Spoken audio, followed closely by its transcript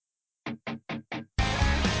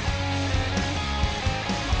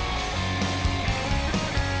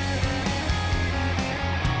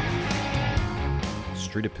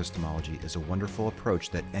street epistemology is a wonderful approach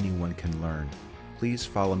that anyone can learn. Please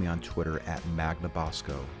follow me on Twitter at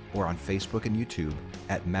Magnabosco or on Facebook and YouTube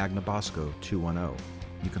at Magnabosco210.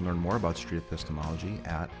 You can learn more about street epistemology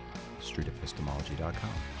at streetepistemology.com.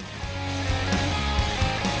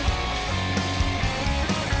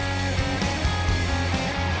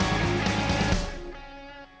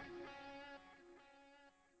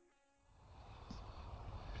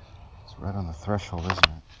 It's right on the threshold, isn't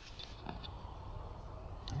it?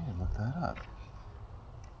 I need to look that up.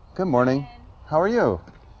 Good morning. How are you?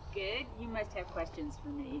 Good. You must have questions for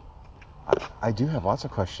me. I do have lots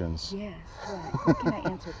of questions. Yes. What can I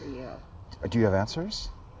answer for you? Do you have answers?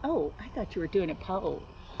 Oh, I thought you were doing a poll.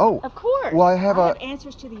 Oh. Of course. Well, I have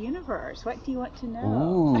answers to the universe. What do you want to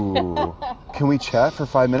know? Ooh. Can we chat for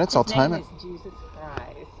 5 minutes? I'll time it. His name is Jesus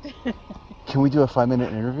Christ. Can we do a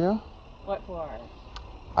 5-minute interview? What for?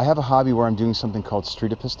 I have a hobby where I'm doing something called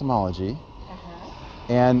street epistemology.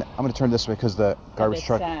 And I'm going to turn this way because the garbage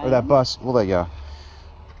truck or that bus. Well, there you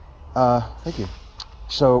go. Thank you.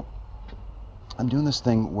 So I'm doing this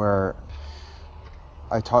thing where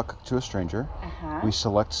I talk to a stranger. We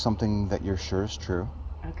select something that you're sure is true.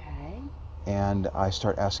 Okay. And I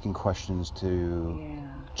start asking questions to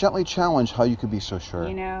gently challenge how you could be so sure.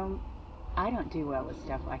 You know, I don't do well with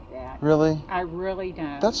stuff like that. Really? I really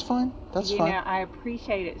don't. That's fine. That's fine. You know, I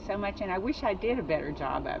appreciate it so much, and I wish I did a better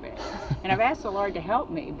job of it. And I've asked the Lord to help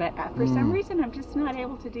me, but for some reason, I'm just not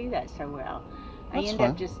able to do that so well. I end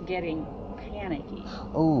up just getting panicky.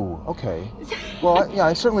 Oh, okay. Well, yeah,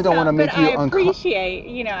 I certainly don't want to make you uncomfortable.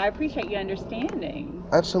 I appreciate you understanding.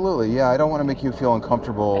 Absolutely, yeah. I don't want to make you feel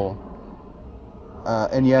uncomfortable,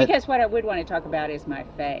 and yet. Because what I would want to talk about is my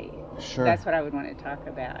faith. Sure. That's what I would want to talk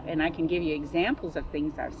about, and I can give you examples of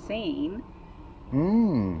things I've seen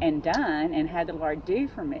and done and had the Lord do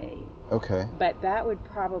for me. Okay. But that would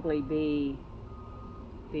probably be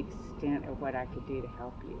the extent of what I could do to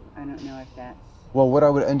help you. I don't know if that's... Well, what I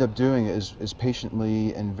would end up doing is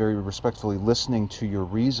patiently and very respectfully listening to your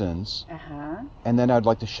reasons. And then I'd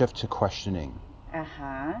like to shift to questioning.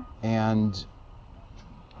 And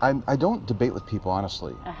I don't debate with people,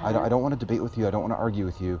 honestly. I don't want to debate with you. I don't want to argue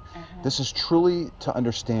with you. This is truly to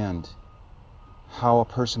understand how a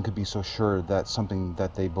person could be so sure that something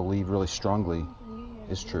that they believe really strongly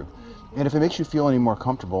is true. And if it makes you feel any more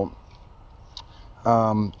comfortable,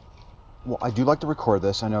 well, I do like to record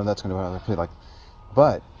this. I know that's going to be like,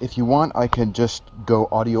 but if you want, I can just go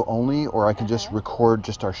audio only, or I can just record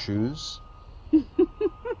just our shoes.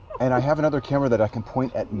 And I have another camera that I can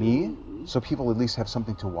point at me, so people at least have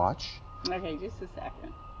something to watch. Okay, just a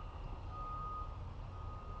second.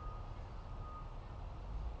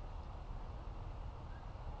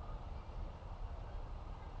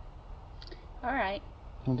 All right.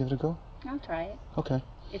 You want to give it a go? I'll try it. Okay.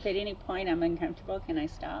 If at any point I'm uncomfortable, can I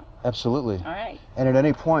stop? Absolutely. All right. And at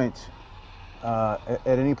any point,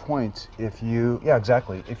 if you,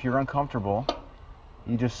 exactly. If you're uncomfortable,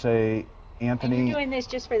 you just say, Anthony. And you're doing this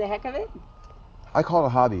just for the heck of it? I call it a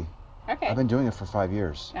hobby. Okay. I've been doing it for 5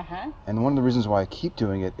 years. And one of the reasons why I keep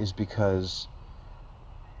doing it is because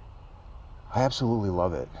I absolutely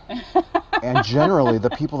love it. And generally, the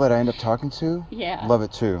people that I end up talking to love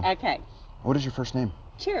it too. Okay. What is your first name?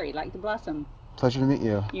 Cherry, like the blossom. Pleasure to meet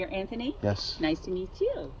you. You're Anthony? Yes. Nice to meet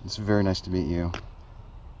you. It's very nice to meet you.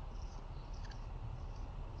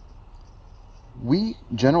 We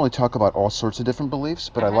generally talk about all sorts of different beliefs,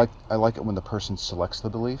 but I like it when the person selects the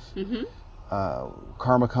belief.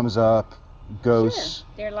 Karma comes up, ghosts. Sure.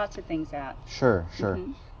 There are lots of things out. Sure.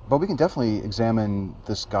 But we can definitely examine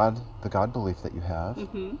the God belief that you have.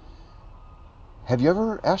 Have you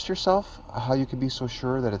ever asked yourself how you could be so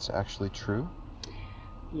sure that it's actually true?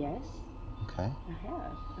 Yes. Okay. I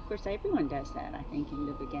have. Of course, everyone does that, I think, in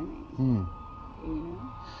the beginning. You know?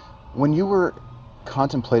 When you were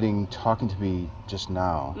contemplating talking to me just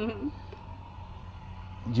now, do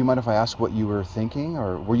you mind if I ask what you were thinking,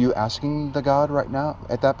 or were you asking the God right now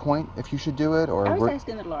at that point if you should do it, or I was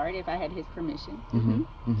asking the Lord if I had His permission.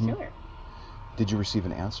 Sure. Did you receive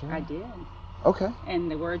an answer? I did. Okay.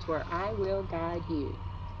 And the words were, "I will guide you."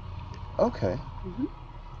 Okay.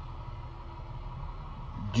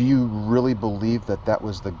 Do you really believe that that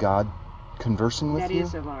was the God conversing with you? That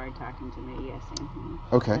is the Lord talking to me. Yes.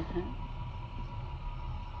 Okay.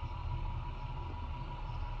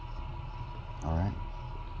 All right.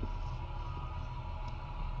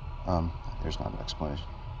 There's not an explanation.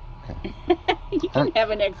 Okay. You don't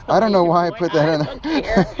have an exclamation. I don't know why I put that in. I don't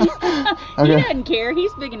care. He doesn't care.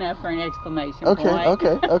 He's big enough for an exclamation point.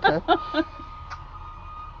 Okay.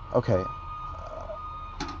 Okay.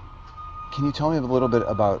 Can you tell me a little bit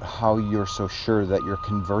about how you're so sure that you're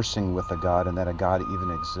conversing with a God and that a God even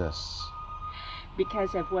exists?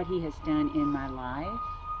 Because of what he has done in my life,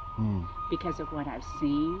 because of what I've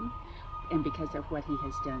seen, and because of what he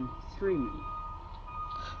has done through me.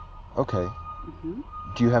 Okay.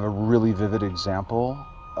 Do you have a really vivid example,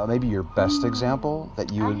 maybe your best example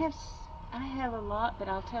that you would... I have a lot, but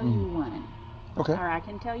I'll tell you one. Okay. Or I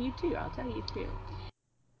can tell you two. I'll tell you two.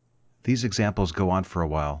 These examples go on for a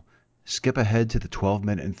while. Skip ahead to the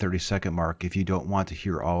 12-minute and 30-second mark if you don't want to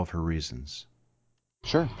hear all of her reasons.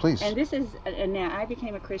 Sure, please. And this is, now I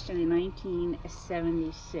became a Christian in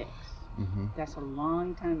 1976. That's a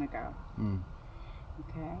long time ago.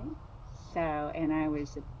 Okay? So, and I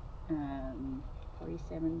was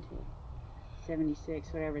 47 to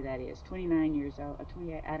 76, whatever that is, 29 years old,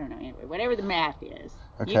 28, I don't know, anyway, whatever the math is.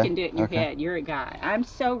 Okay. You can do it in your head. You're a guy. I'm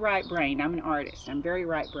so right-brained. I'm an artist. I'm very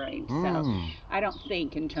right-brained. So I don't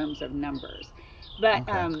think in terms of numbers. But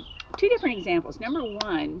two different examples. Number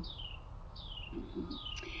one,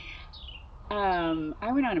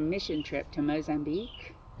 I went on a mission trip to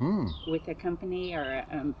Mozambique with a company or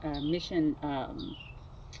a mission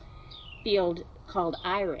field called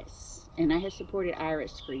Iris. And I have supported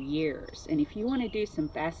Iris for years. And if you want to do some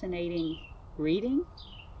fascinating reading,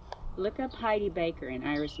 look up Heidi Baker in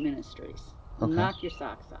Iris Ministries. Okay. Knock your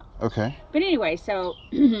socks off. Okay. But anyway, so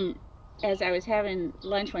as I was having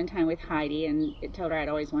lunch one time with Heidi and told her I'd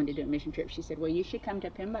always wanted to do a mission trip, she said, well, you should come to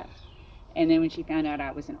Pimba. And then when she found out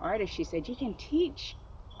I was an artist, she said, you can teach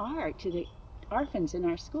art to the orphans in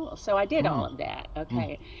our school. So I did all of that.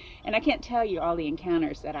 Okay. And I can't tell you all the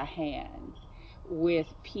encounters that I had with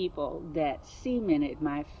people that cemented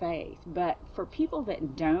my faith. But for people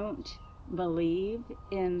that don't believe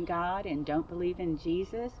in God and don't believe in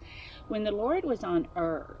Jesus, when the Lord was on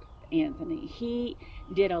earth, Anthony, he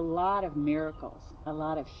did a lot of miracles, a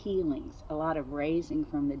lot of healings, a lot of raising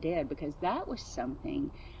from the dead, because that was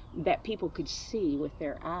something that people could see with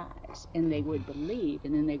their eyes, and they would believe,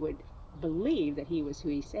 and then they would believe that he was who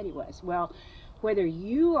he said he was. Well, whether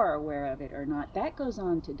you are aware of it or not, that goes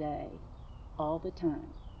on today all the time.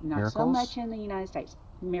 Not miracles? So much in the United States.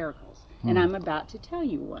 Miracles. And I'm about to tell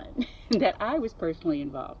you one that I was personally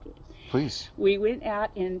involved with. Please. We went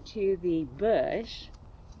out into the bush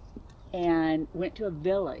and went to a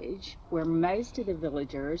village where most of the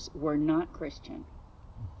villagers were not Christian.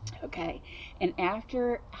 Okay. And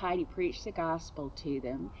after Heidi preached the gospel to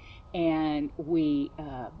them, and we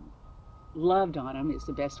loved on them, is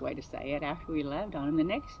the best way to say it. After we loved on them, the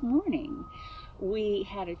next morning we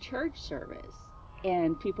had a church service,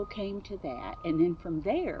 and people came to that. And then from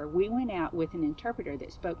there, we went out with an interpreter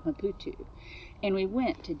that spoke Maputo, and we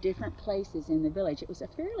went to different places in the village. It was a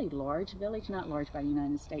fairly large village, not large by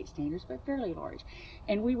United States standards, but fairly large.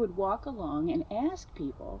 And we would walk along and ask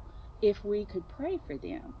people if we could pray for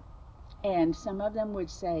them. And some of them would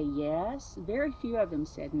say yes. Very few of them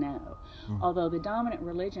said no, although the dominant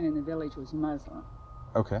religion in the village was Muslim.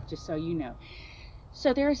 Okay. Just so you know.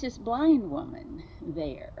 So there's this blind woman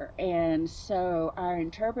there, and so our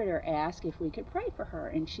interpreter asked if we could pray for her,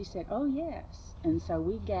 and she said, oh yes. And so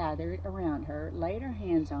we gathered around her, laid our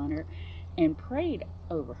hands on her, and prayed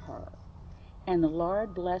over her, and the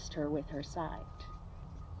Lord blessed her with her sight.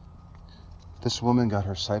 This woman got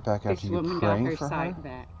her sight back after you praying for her? This woman got her sight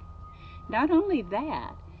back. Not only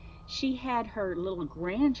that, she had her little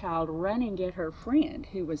grandchild run and get her friend,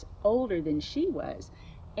 who was older than she was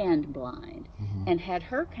and blind, and had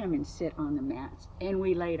her come and sit on the mats, and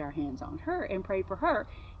we laid our hands on her and prayed for her,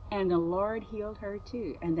 and the Lord healed her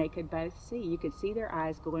too. And they could both see. You could see their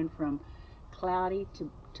eyes going from cloudy to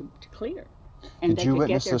clear. And did you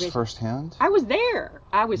witness this firsthand? I was there.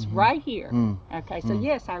 I was right here. Okay, so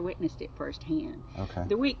yes, I witnessed it firsthand. Okay.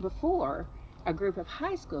 The week before, a group of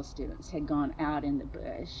high school students had gone out in the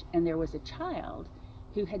bush, and there was a child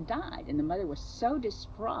who had died, and the mother was so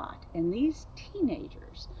distraught, and these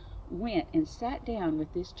teenagers went and sat down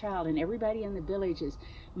with this child, and everybody in the village is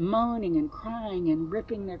moaning and crying and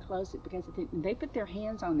ripping their clothes because they put their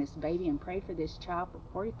hands on this baby and prayed for this child for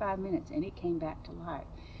 45 minutes, and it came back to life.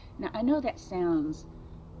 Now, I know that sounds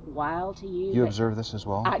wild to you. You observed this as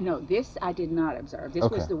well? No, this I did not observe. This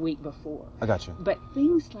was the week before. I got you. But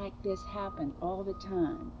things like this happen all the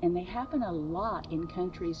time, and they happen a lot in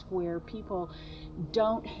countries where people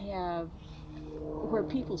don't have, where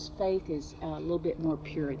people's faith is a little bit more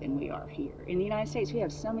pure than we are here. In the United States, we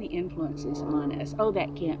have so many influences on us. Oh,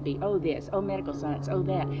 that can't be. Oh, this. Oh, medical science. Oh,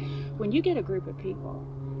 that. When you get a group of people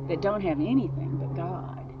that don't have anything but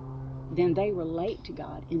God, then they relate to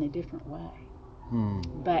God in a different way.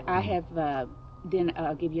 But I have then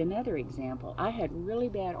I'll give you another example. I had really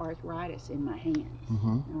bad arthritis in my hands.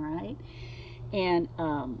 All right. And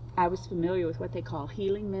I was familiar with what they call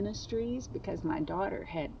healing ministries because my daughter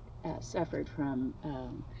had suffered from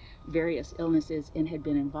various illnesses and had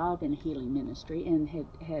been involved in a healing ministry and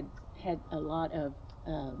had a lot of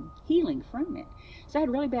healing from it. So I had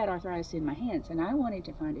really bad arthritis in my hands, and I wanted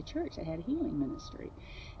to find a church that had a healing ministry.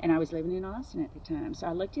 And I was living in Austin at the time. So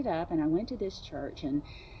I looked it up, and I went to this church. And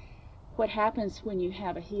what happens when you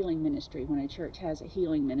have a healing ministry, when a church has a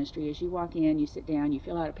healing ministry, is you walk in, you sit down, you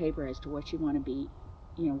fill out a paper as to what you want to be,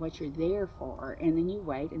 what you're there for, and then you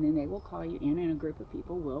wait, and then they will call you in, and a group of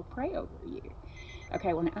people will pray over you.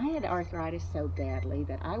 Okay, well, I had arthritis so badly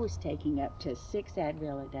that I was taking up to 6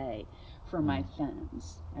 Advil a day for my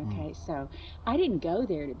thumbs. Okay, so I didn't go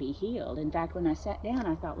there to be healed. In fact, when I sat down,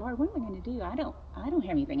 I thought, Lord, what am I going to do? I don't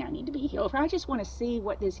have anything I need to be healed for. I just want to see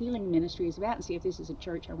what this healing ministry is about and see if this is a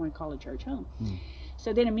church I want to call a church home.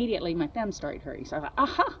 So then immediately my thumb started hurting. So I thought,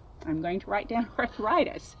 aha, I'm going to write down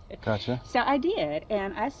arthritis. Gotcha. So I did,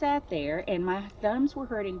 and I sat there, and my thumbs were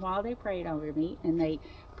hurting while they prayed over me, and they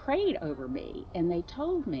prayed over me, and they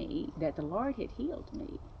told me that the Lord had healed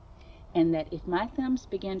me, and that if my thumbs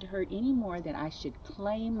began to hurt anymore, that I should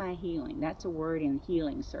claim my healing. That's a word in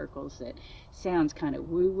healing circles that sounds kind of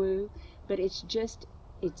woo-woo, but it's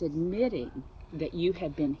admitting that you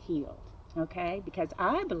have been healed, okay? Because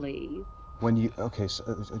I believe...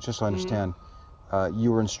 So just so I understand,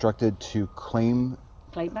 you were instructed to claim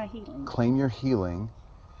my healing. Claim your healing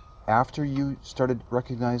after you started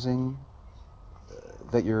recognizing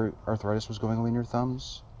that your arthritis was going away in your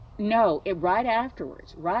thumbs? No, right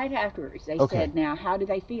afterwards. They said, now, how do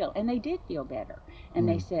they feel? And they did feel better. And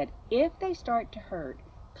they said, if they start to hurt,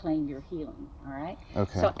 claim your healing, all right?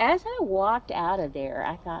 Okay. So as I walked out of there,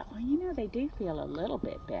 I thought, well, they do feel a little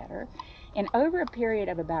bit better. And over a period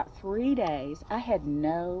of about 3 days, I had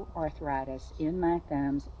no arthritis in my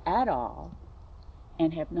thumbs at all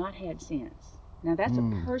and have not had since. Now, that's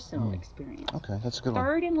a personal experience. Okay, that's a good one.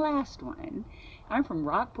 Third and last one, I'm from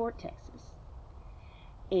Rockport, Texas.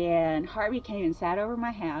 And Harvey came and sat over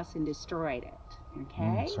my house and destroyed it.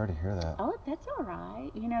 Okay? Sorry to hear that. Oh, that's all right.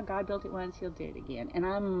 God built it once, he'll do it again. And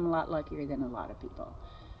I'm a lot luckier than a lot of people.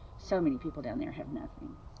 So many people down there have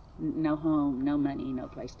nothing. No home, no money, no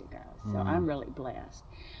place to go. So I'm really blessed.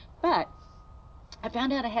 But I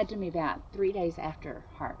found out I had to move out 3 days after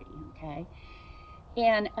Harvey, okay?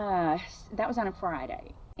 And that was on a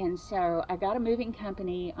Friday. And so I got a moving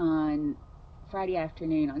company on Friday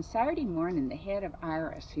afternoon. On Saturday morning, the head of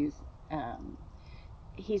Iris, he's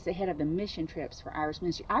the head of the mission trips for Iris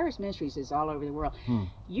Ministries. Iris Ministries is all over the world.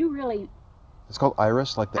 You really... It's called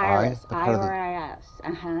Iris, like the Iris, eye? The part I-R-I-S.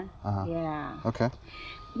 Yeah. Okay.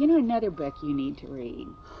 Another book you need to read,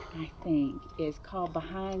 I think, is called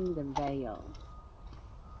Behind the Veil.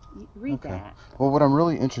 Read that. Well, what I'm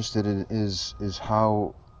really interested in is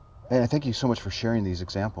how, and thank you so much for sharing these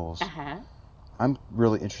examples. I'm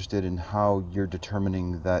really interested in how you're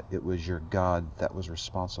determining that it was your God that was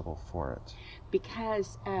responsible for it.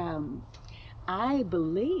 Because I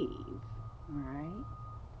believe, all right,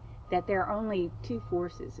 that there are only 2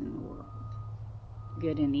 forces in the world,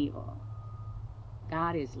 good and evil.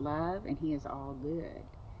 God is love, and he is all good.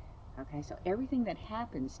 Okay, so everything that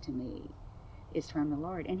happens to me is from the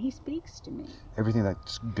Lord, and he speaks to me. Everything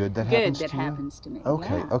that's good that happens to you? Good that happens to me,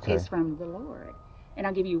 okay. is from the Lord. And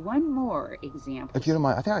I'll give you one more example. If you don't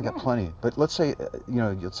mind, I think I got plenty. But let's say,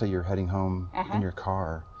 let's say you're heading home in your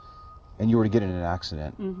car, and you were to get in an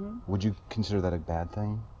accident. Would you consider that a bad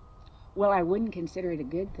thing? Well, I wouldn't consider it a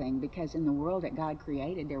good thing, because in the world that God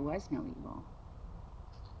created, there was no evil.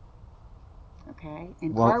 Okay?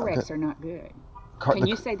 And car wrecks are not good. Can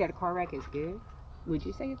you say that a car wreck is good? Would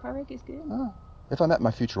you say a car wreck is good? If I met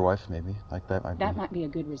my future wife, maybe. Like that might be a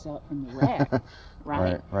good result from the wreck,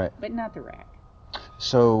 right? Right. But not the wreck.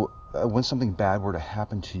 So when something bad were to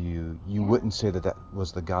happen to you, you wouldn't say that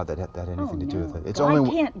was the God that had anything to do with it. It's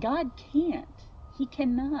God can't. He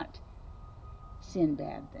cannot send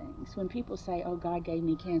bad things. When people say, oh, God gave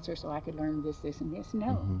me cancer so I could learn this, this, and this.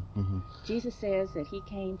 No. Jesus says that he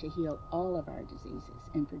came to heal all of our diseases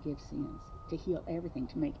and forgive sins, to heal everything,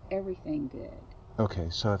 to make everything good. Okay,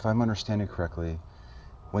 so if I'm understanding correctly,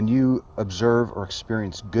 when you observe or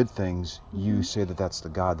experience good things, you say that that's the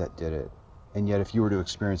God that did it. And yet if you were to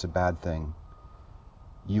experience a bad thing,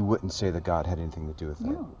 you wouldn't say that God had anything to do with it.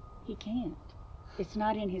 No, he can't. It's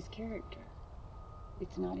not in his character.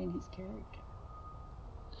 It's not in his character.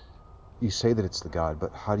 You say that it's the God,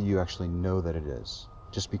 but how do you actually know that it is?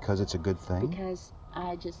 Just because it's a good thing? Because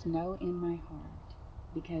I just know in my heart.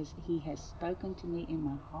 Because he has spoken to me in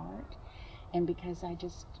my heart. And because I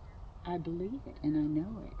just I believe it, and I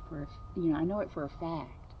know it I know it for a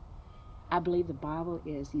fact. I believe the Bible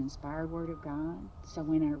is the inspired Word of God. So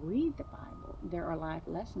when I read the Bible, there are life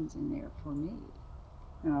lessons in there for me.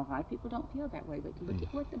 Now, a lot of people don't feel that way, but look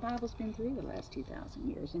at what the Bible's been through the last 2,000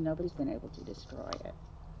 years, and nobody's been able to destroy it.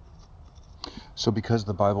 So because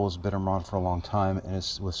the Bible has been around for a long time and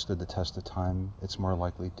it's withstood the test of time, it's more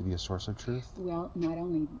likely to be a source of truth? Well, not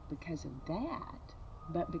only because of that,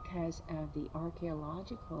 but because of the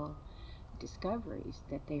archaeological discoveries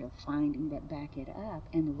that they are finding that back it up,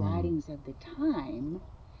 and the writings of the time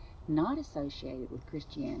not associated with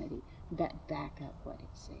Christianity that back up what it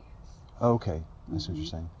says. Okay, that's what you're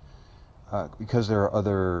saying. Because there are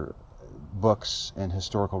other books and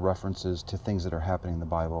historical references to things that are happening in the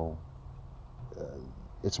Bible,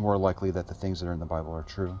 it's more likely that the things that are in the Bible are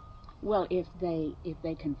true. Well, if they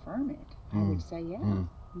confirm it, I would say yeah.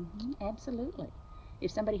 Absolutely. If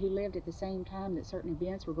somebody who lived at the same time that certain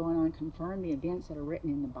events were going on confirmed the events that are written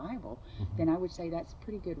in the Bible, then I would say that's a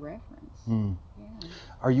pretty good reference. Yeah.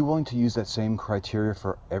 Are you willing to use that same criteria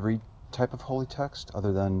for every type of holy text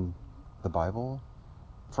other than the Bible?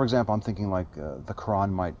 For example, I'm thinking like the Quran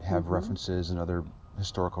might have references and other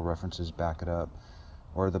historical references back it up,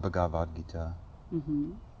 or the Bhagavad Gita.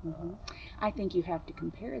 I think you have to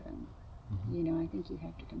compare them. I think you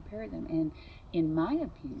have to compare them. And in my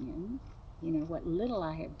opinion, what little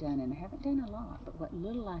I have done, and I haven't done a lot, but what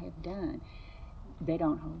little I have done, they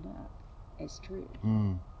don't hold up as true.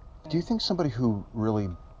 Do you think somebody who really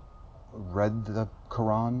read the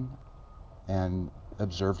Quran and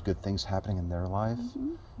observed good things happening in their life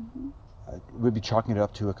would be chalking it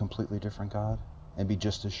up to a completely different God and be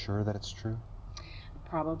just as sure that it's true?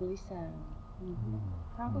 Probably so.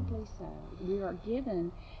 Probably so. We are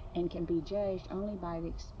given and can be judged only by the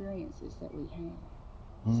experiences that we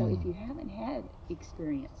have. So if you haven't had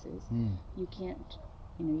experiences, you can't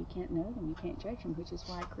know them. You can't judge them, which is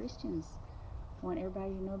why Christians want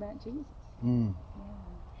everybody to know about Jesus. Yeah.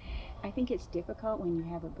 I think it's difficult when you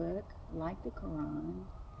have a book like the Quran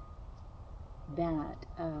that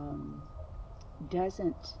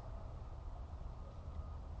doesn't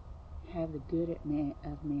have the good of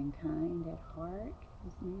mankind at heart.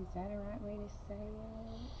 Is that a right way to say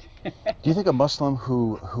it? Do you think a Muslim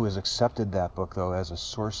who has accepted that book, though, as a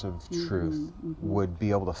source of truth would be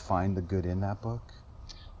able to find the good in that book?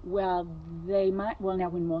 Well, they might. Well, now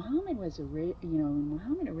when Muhammad when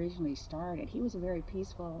Muhammad originally started, he was a very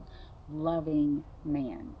peaceful, loving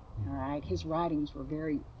man. All right, his writings were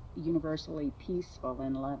very universally peaceful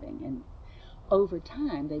and loving, and over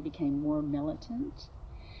time they became more militant,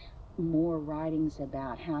 more writings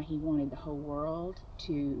about how he wanted the whole world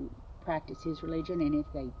to practice his religion, and if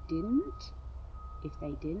they didn't,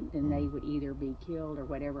 then they would either be killed or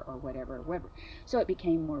whatever. So it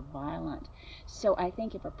became more violent. So I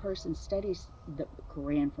think if a person studies the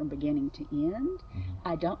Quran from beginning to end,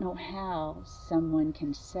 I don't know how someone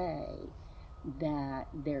can say that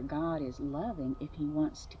their God is loving if he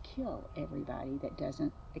wants to kill everybody that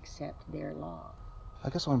doesn't accept their law. I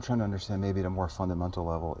guess what I'm trying to understand, maybe at a more fundamental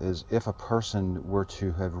level, is if a person were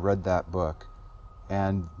to have read that book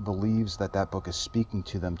and believes that that book is speaking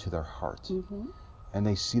to them, to their heart, and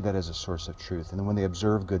they see that as a source of truth, and then when they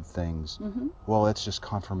observe good things, well, it's just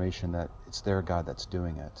confirmation that it's their God that's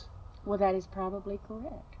doing it. Well, that is probably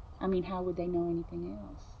correct. I mean, how would they know anything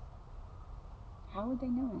else? How would they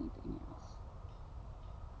know anything else?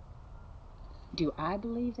 Do I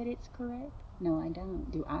believe that it's correct? No, I don't.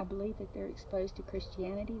 Do I believe that they're exposed to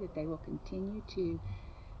Christianity, that they will continue to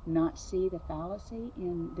not see the fallacy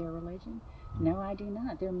in their religion? No, I do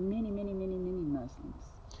not. There are many, many, many, many Muslims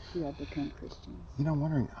who have become Christians. I'm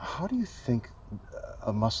wondering, how do you think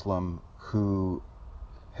a Muslim who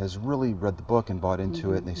has really read the book and bought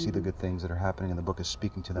into it, and they see the good things that are happening, and the book is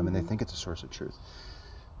speaking to them, and they think it's a source of truth,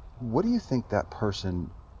 what do you think that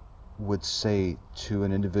person would say to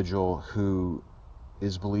an individual who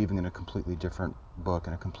is believing in a completely different book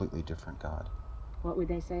and a completely different God? What would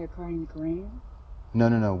they say according to the Quran?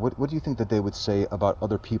 No. What do you think that they would say about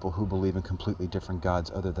other people who believe in completely different gods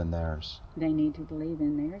other than theirs? They need to believe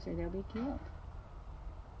in theirs or they'll be killed.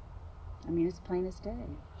 I mean, it's plain as day.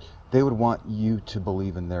 They would want you to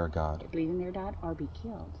believe in their God. Believe in their God or be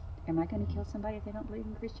killed. Am I going to kill somebody if they don't believe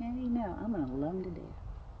in Christianity? No, I'm going to love them to death.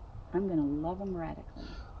 I'm going to love them radically.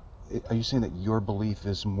 Are you saying that your belief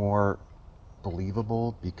is more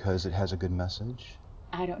believable because it has a good message?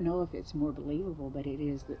 I don't know if it's more believable, but it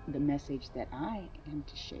is the message that I am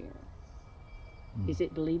to share. Is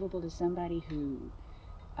it believable to somebody who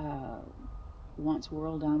wants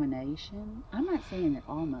world domination? I'm not saying that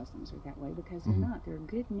all Muslims are that way, because they're not. There are a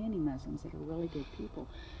good many Muslims that are really good people.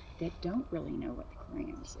 that don't really know what the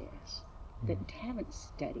Quran says, that haven't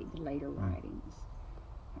studied the later writings.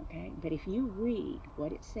 Okay? But if you read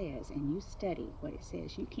what it says and you study what it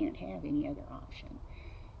says, you can't have any other option.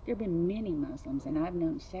 There have been many Muslims, and I've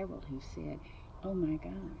known several who said, oh my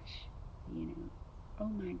gosh, oh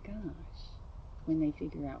my gosh, when they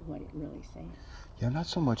figure out what it really says. Yeah, I'm not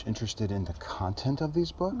so much interested in the content of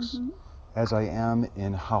these books as I am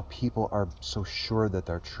in how people are so sure that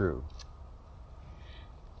they're true.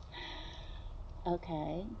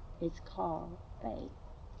 Okay, it's called faith.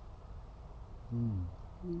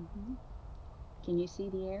 Can you see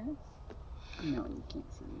the air? No, you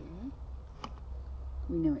can't see the air.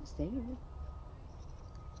 We know it's there.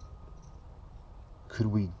 Could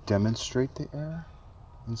we demonstrate the air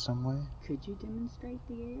in some way? Could you demonstrate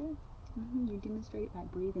the air? You demonstrate it by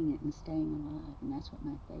breathing it and staying alive, and that's what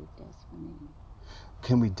my faith does for me.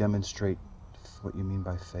 Can we demonstrate what you mean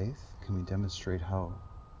by faith? Can we demonstrate how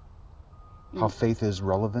faith is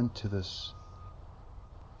relevant to this,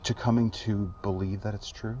 to coming to believe that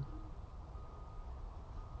it's true?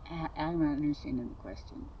 I'm not understanding the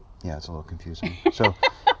question. Yeah, it's a little confusing. So,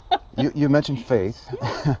 you mentioned faith.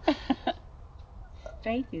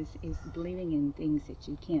 Faith is believing in things that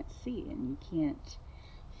you can't see and you can't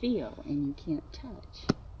feel and you can't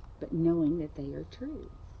touch, but knowing that they are true.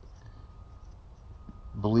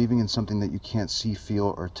 Believing in something that you can't see,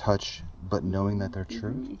 feel, or touch, but knowing that they're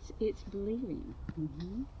true? It's believing.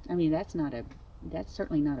 I mean, that's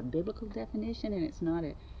certainly not a biblical definition, and it's not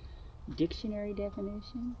a dictionary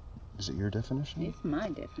definition. Is it your definition? It's my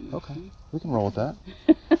definition. Okay, we can roll with that.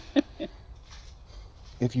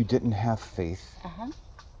 If you didn't have faith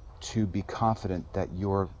to be confident that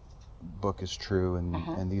your book is true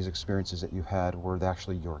and these experiences that you had were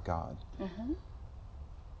actually your God,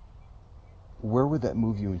 where would that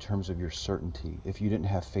move you in terms of your certainty if you didn't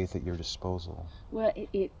have faith at your disposal? Well,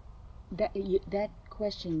 that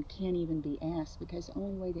question can't even be asked, because the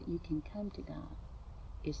only way that you can come to God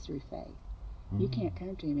is through faith. You can't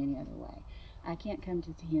come to Him any other way. I can't come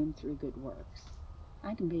to Him through good works.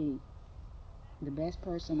 I can be the best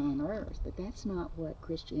person on earth, but that's not what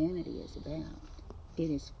Christianity is about. It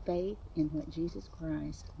is faith in what Jesus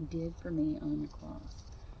Christ did for me on the cross.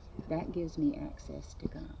 That gives me access to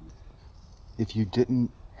God. If you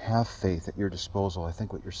didn't have faith at your disposal, I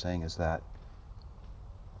think what you're saying is that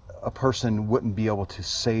a person wouldn't be able to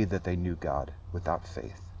say that they knew God without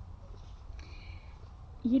faith.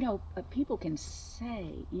 People can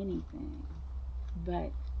say anything,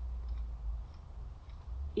 but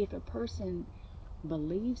if a person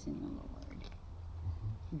believes in the Lord,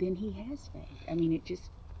 then he has faith. I mean, it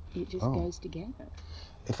just goes together.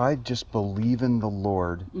 If I just believe in the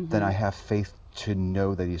Lord, then I have faith to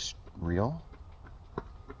know that He's real?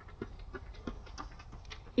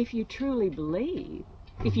 If you truly believe,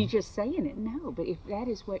 if you're just saying it, no. But if that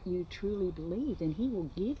is what you truly believe, then He will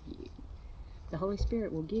give you. The Holy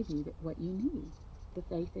Spirit will give you what you need, the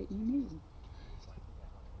faith that you need.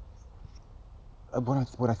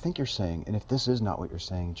 What I think you're saying, and if this is not what you're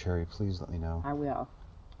saying, Cherry, please let me know. I will.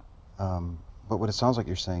 But what it sounds like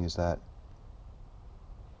you're saying is that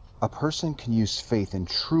a person can use faith and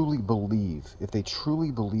truly believe, if they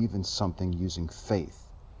truly believe in something using faith.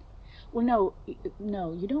 Well,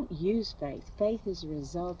 no, you don't use faith. Faith is a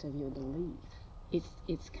result of your belief.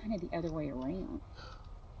 It's kind of the other way around.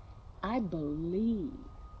 I believe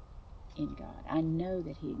in God. I know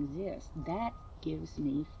that He exists. That gives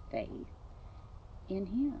me faith in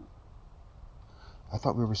Him. I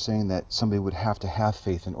thought we were saying that somebody would have to have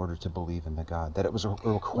faith in order to believe in the God, that it was a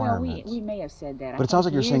requirement. Well, we may have said that. But it sounds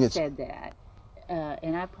like you're saying it's... said that,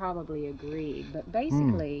 and I probably agreed. But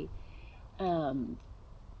basically, when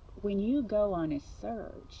you go on a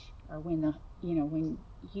search, or when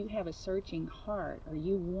you have a searching heart, or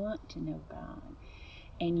you want to know God,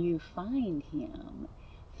 and you find Him,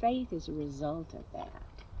 faith is a result of that.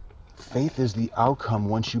 Faith is the outcome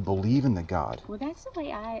once you believe in the God. Well, that's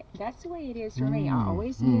the way it is for me. I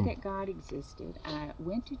always knew that God existed. I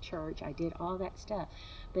went to church. I did all that stuff.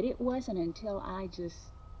 But it wasn't until I just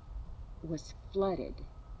was flooded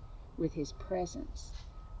with His presence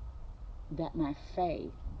that my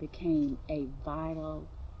faith became a vital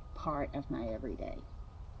part of my everyday.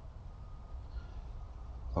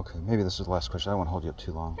 Okay, maybe this is the last question. I don't want to hold you up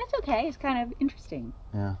too long. That's okay. It's kind of interesting.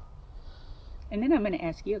 Yeah. And then I'm going to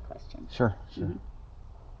ask you a question. Sure.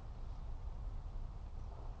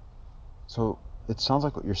 So it sounds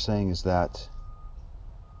like what you're saying is that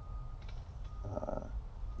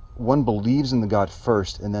one believes in the God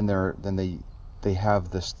first, and then they have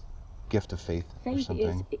this gift of faith or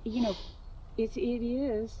something. Faith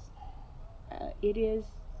is, it is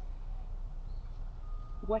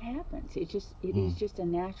what happens? It is just a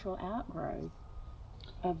natural outgrowth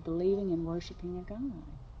of believing and worshiping a God.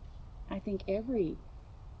 I think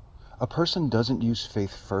a person doesn't use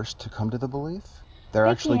faith first to come to the belief. They're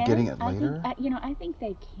actually getting it later. I think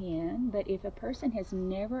they can, but if a person has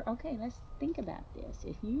never, okay, let's think about this.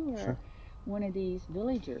 If you were one of these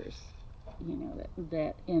villagers,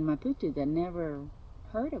 that in Maputo that never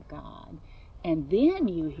heard of God, and then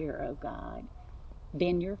you hear of God,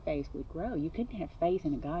 then your faith would grow. You couldn't have faith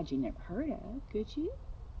in a God you never heard of, could you?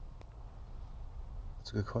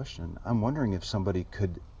 That's a good question. I'm wondering if somebody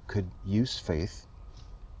could use faith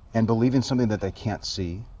and believe in something that they can't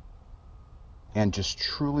see and just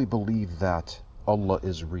truly believe that Allah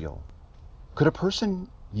is real. Could a person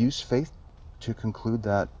use faith to conclude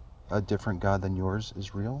that a different God than yours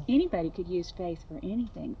is real? Anybody could use faith for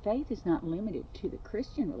anything. Faith is not limited to the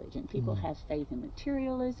Christian religion. People have faith in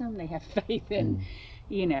materialism. They have faith in,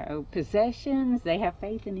 possessions. They have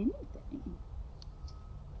faith in anything.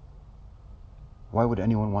 Why would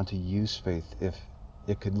anyone want to use faith if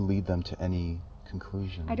it could lead them to any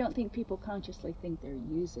conclusion? I don't think people consciously think they're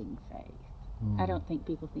using faith. I don't think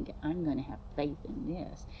people think, I'm going to have faith in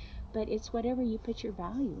this. But it's whatever you put your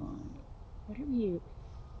value on. Whatever you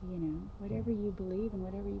believe and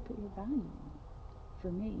whatever you put your value on.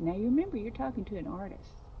 For me. Now, you remember, you're talking to an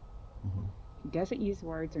artist. He doesn't use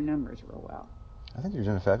words or numbers real well. I think you're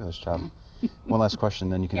doing a fabulous job. One last question,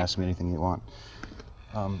 then you can ask me anything you want.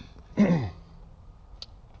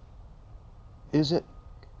 Is it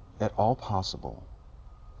at all possible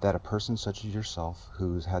that a person such as yourself,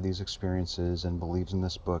 who's had these experiences and believes in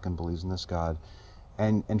this book and believes in this God,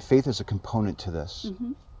 and faith is a component to this,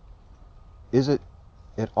 is it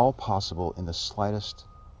at all possible in the slightest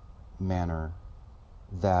manner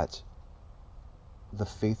that the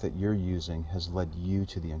faith that you're using has led you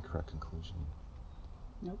to the incorrect conclusion?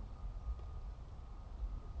 Nope.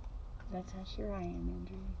 That's how sure I am,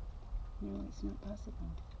 Andrew. No, it's not possible.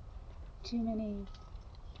 Too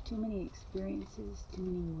many experiences, too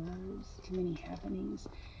many words, too many happenings,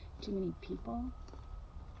 too many people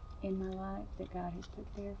in my life that God has put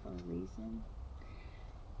there for a reason.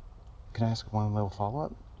 Can I ask one little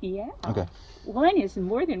follow-up? Yeah. Okay. One is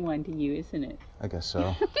more than one to you, isn't it? I guess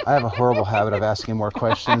so. I have a horrible habit of asking more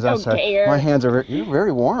questions. I don't care. My hands are you're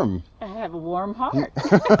very warm. I have a warm heart.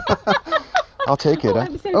 I'll take it.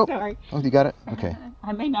 I'm so sorry. Oh, you got it? Okay.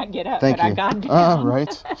 I may not get up, Thank but you. I got down.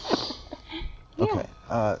 Right. Yeah. Okay.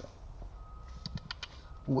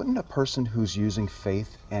 Wouldn't a person who's using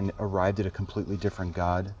faith and arrived at a completely different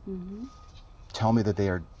God tell me that they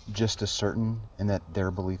are just as certain and that their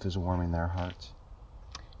belief is warming their hearts?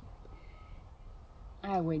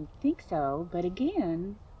 I would think so, but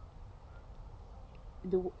again,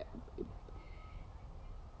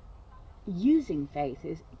 using faith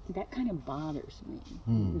that kind of bothers me.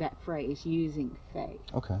 That phrase, using faith.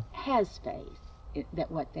 Okay. Has faith that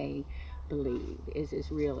what they believe is as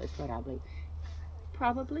real as what I believe.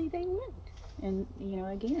 Probably they would. And,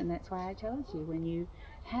 again, that's why I told you, when you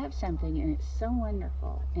have something and it's so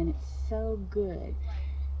wonderful and it's so good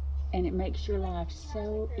and it makes your life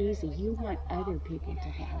so easy, you want other people to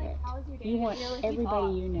have it. You want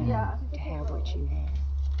everybody you know to have what you have.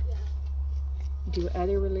 Do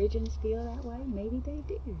other religions feel that way? Maybe they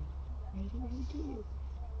do. Maybe they do.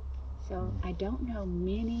 So I don't know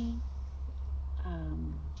many,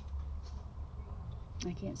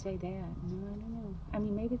 I can't say that. No, I don't know. I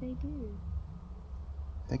mean, maybe they do.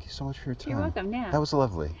 Thank you so much for your time. You're welcome. Now, that was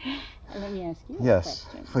lovely. Let me ask you a question. Yes,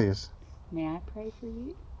 please. May I pray for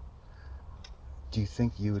you? Do you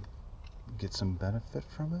think you would get some benefit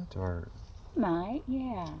from it, or? Might,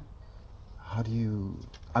 yeah. How do you?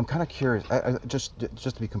 I'm kind of curious. Just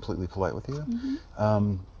to be completely polite with you,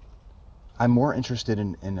 I'm more interested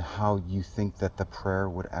in how you think that the prayer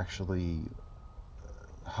would actually,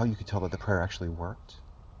 how you could tell that the prayer actually worked.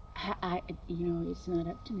 It's not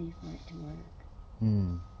up to me for it to work.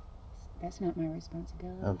 That's not my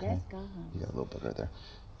responsibility. Okay. That's God. You got a little bit right there.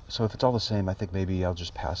 So if it's all the same, I think maybe I'll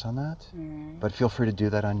just pass on that. All right. But feel free to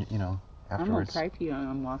do that on, afterwards. I'm going to pray for you and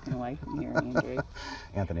I'm walking away from here, Andrew.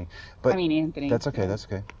 Anthony. Anthony. That's okay, yeah. That's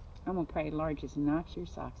okay. I'm going to pray, Lord, just knocks your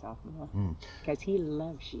socks off, Lord. Because he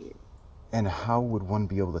loves you. And how would one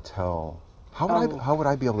be able to tell, how would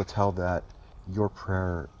I be able to tell that your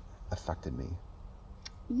prayer affected me?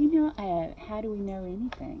 How do we know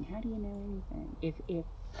anything? How do you know anything?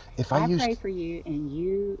 If I pray for you and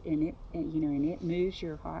it moves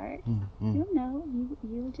your heart, you'll know.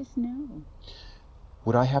 You'll just know.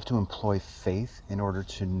 Would I have to employ faith in order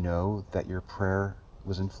to know that your prayer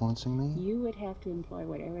was influencing me? You would have to employ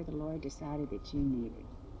whatever the Lord decided that you needed.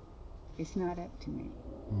 It's not up to me.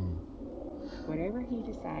 Mm. Whatever he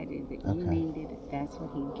decided that you needed, that's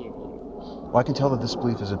what he'd give you. Well, I can tell that this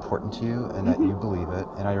belief is important to you and that you believe it,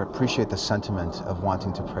 and I appreciate the sentiment of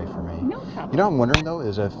wanting to pray for me. No problem. You know what I'm wondering, though,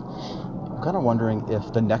 is I'm kind of wondering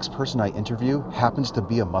if the next person I interview happens to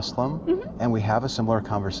be a Muslim, and we have a similar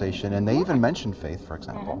conversation, and they even mention faith, for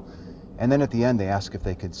example. And then at the end, they ask if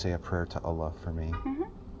they could say a prayer to Allah for me.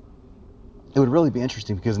 It would really be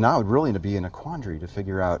interesting, because now it would really be in a quandary to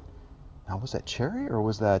figure out, now, was that Cherry or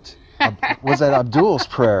was that Abdul's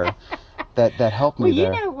prayer that helped me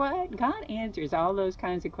there? Well, you know what? God answers all those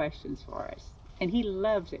kinds of questions for us. And he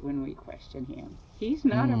loves it when we question him. He's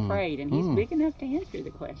not afraid, and he's big enough to answer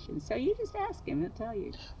the questions. So you just ask him, he'll tell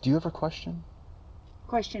you. Do you ever question?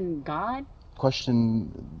 Question God?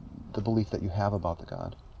 Question the belief that you have about the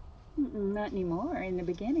God? Not anymore. In the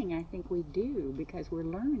beginning, I think we do, because we're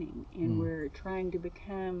learning and we're trying to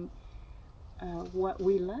become what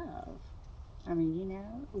we love. I mean, you know,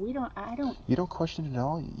 You don't question it at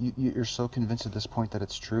all? You're so convinced at this point that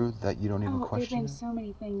it's true that you don't even question it? There have been so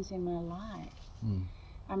many things in my life.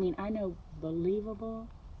 I mean, I know believable,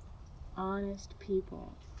 honest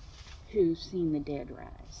people who've seen the dead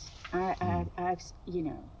rise.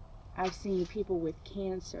 I've seen people with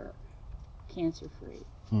cancer-free.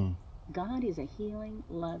 God is a healing,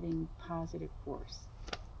 loving, positive force.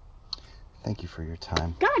 Thank you for your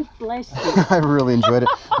time. God bless you. I really enjoyed it.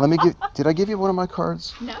 Did I give you one of my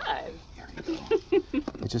cards? No.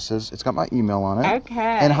 It just says, it's got my email on it. Okay.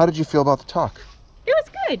 And how did you feel about the talk? It was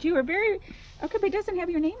good. You were very, okay, but it doesn't have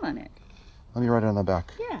your name on it. Let me write it on the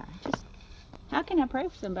back. Yeah, how can I pray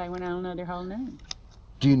for somebody when I don't know their whole name?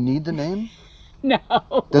 Do you need the name? No.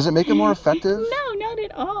 Does it make it more effective? No, not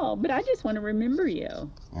at all. But I just want to remember you.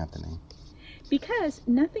 Anthony. Because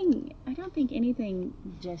I don't think anything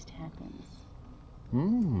just happens.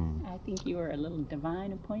 I think you are a little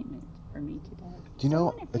divine appointment for me today. Do you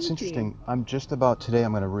know, it's interesting. I'm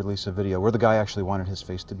going to release a video where the guy actually wanted his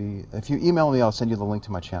face to be. If you email me, I'll send you the link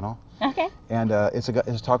to my channel. Okay. And it's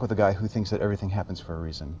a talk with a guy who thinks that everything happens for a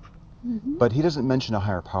reason. But he doesn't mention a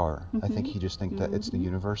higher power. I think he just thinks that it's the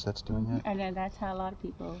universe that's doing it. And that's how a lot of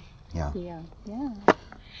people feel. Yeah.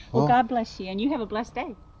 Well, God bless you, and you have a blessed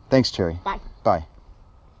day. Thanks, Terry. Bye. Bye.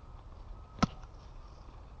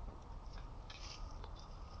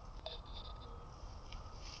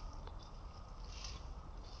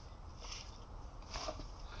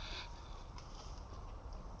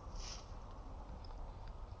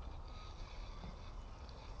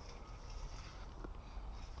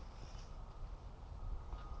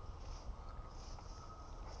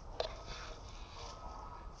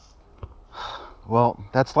 Well,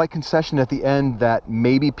 that slight concession at the end that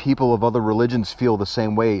maybe people of other religions feel the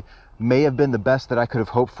same way may have been the best that I could have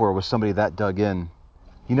hoped for with somebody that dug in.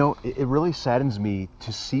 You know, it really saddens me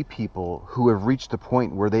to see people who have reached the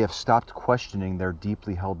point where they have stopped questioning their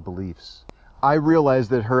deeply held beliefs. I realize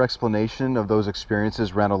that her explanation of those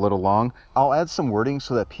experiences ran a little long. I'll add some wording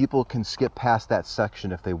so that people can skip past that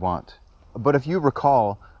section if they want. But if you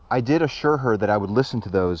recall, I did assure her that I would listen to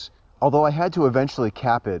those, although I had to eventually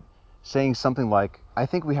cap it, saying something like, I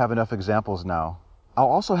think we have enough examples now. I'll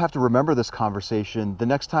also have to remember this conversation the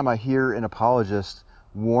next time I hear an apologist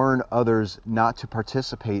warn others not to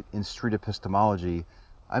participate in street epistemology.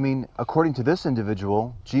 I mean, according to this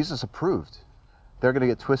individual, Jesus approved. They're going to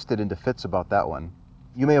get twisted into fits about that one.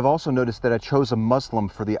 You may have also noticed that I chose a Muslim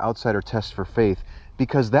for the outsider test for faith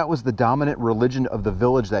because that was the dominant religion of the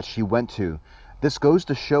village that she went to. This goes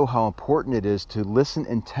to show how important it is to listen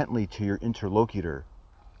intently to your interlocutor.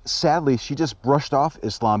 Sadly, she just brushed off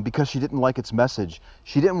Islam because she didn't like its message.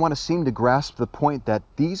 She didn't want to seem to grasp the point that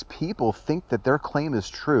these people think that their claim is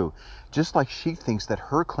true, just like she thinks that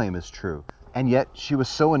her claim is true. And yet, she was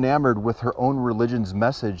so enamored with her own religion's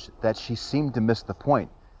message that she seemed to miss the point,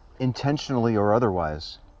 intentionally or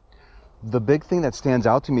otherwise. The big thing that stands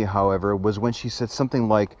out to me, however, was when she said something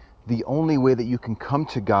like, the only way that you can come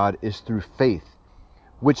to God is through faith,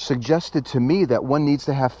 which suggested to me that one needs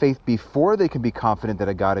to have faith before they can be confident that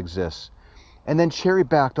a God exists. And then Cherry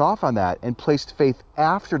backed off on that and placed faith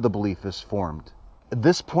after the belief is formed.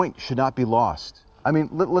 This point should not be lost. I mean,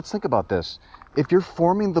 let's think about this. If you're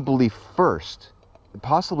forming the belief first,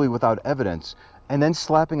 possibly without evidence, and then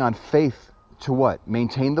slapping on faith to what?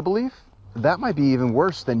 Maintain the belief? That might be even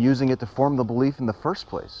worse than using it to form the belief in the first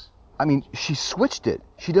place. I mean, she switched it.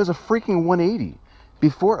 She does a freaking 180.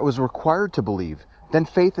 Before it was required to believe. Then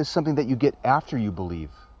faith is something that you get after you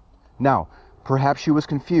believe. Now, perhaps she was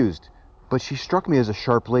confused, but she struck me as a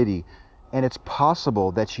sharp lady, and it's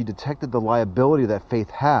possible that she detected the liability that faith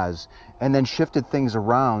has and then shifted things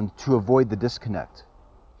around to avoid the disconnect.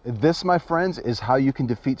 This, my friends, is how you can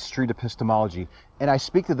defeat street epistemology. And I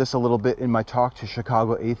speak to this a little bit in my talk to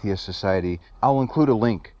Chicago Atheist Society. I'll include a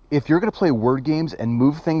link. If you're going to play word games and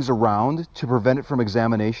move things around to prevent it from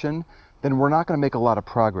examination, then we're not going to make a lot of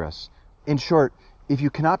progress. In short, if you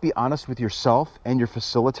cannot be honest with yourself and your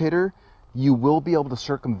facilitator, you will be able to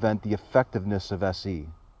circumvent the effectiveness of SE.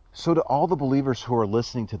 So to all the believers who are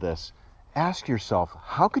listening to this, ask yourself,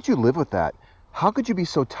 how could you live with that? How could you be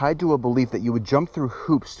so tied to a belief that you would jump through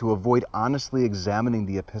hoops to avoid honestly examining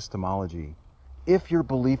the epistemology? If your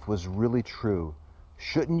belief was really true,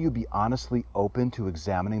 shouldn't you be honestly open to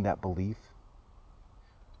examining that belief?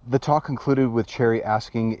 The talk concluded with Cherry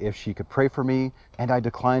asking if she could pray for me, and I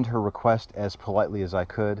declined her request as politely as I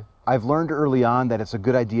could. I've learned early on that it's a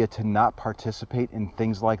good idea to not participate in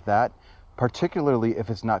things like that, particularly if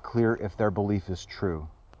it's not clear if their belief is true.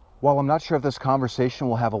 While I'm not sure if this conversation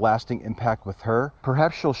will have a lasting impact with her,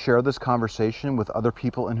 perhaps she'll share this conversation with other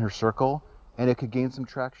people in her circle, and it could gain some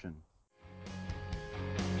traction.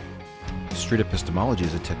 Street epistemology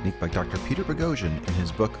is a technique by Dr. Peter Boghossian in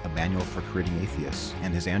his book A Manual for Creating Atheists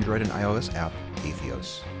and his Android and iOS app,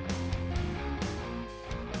 Atheos.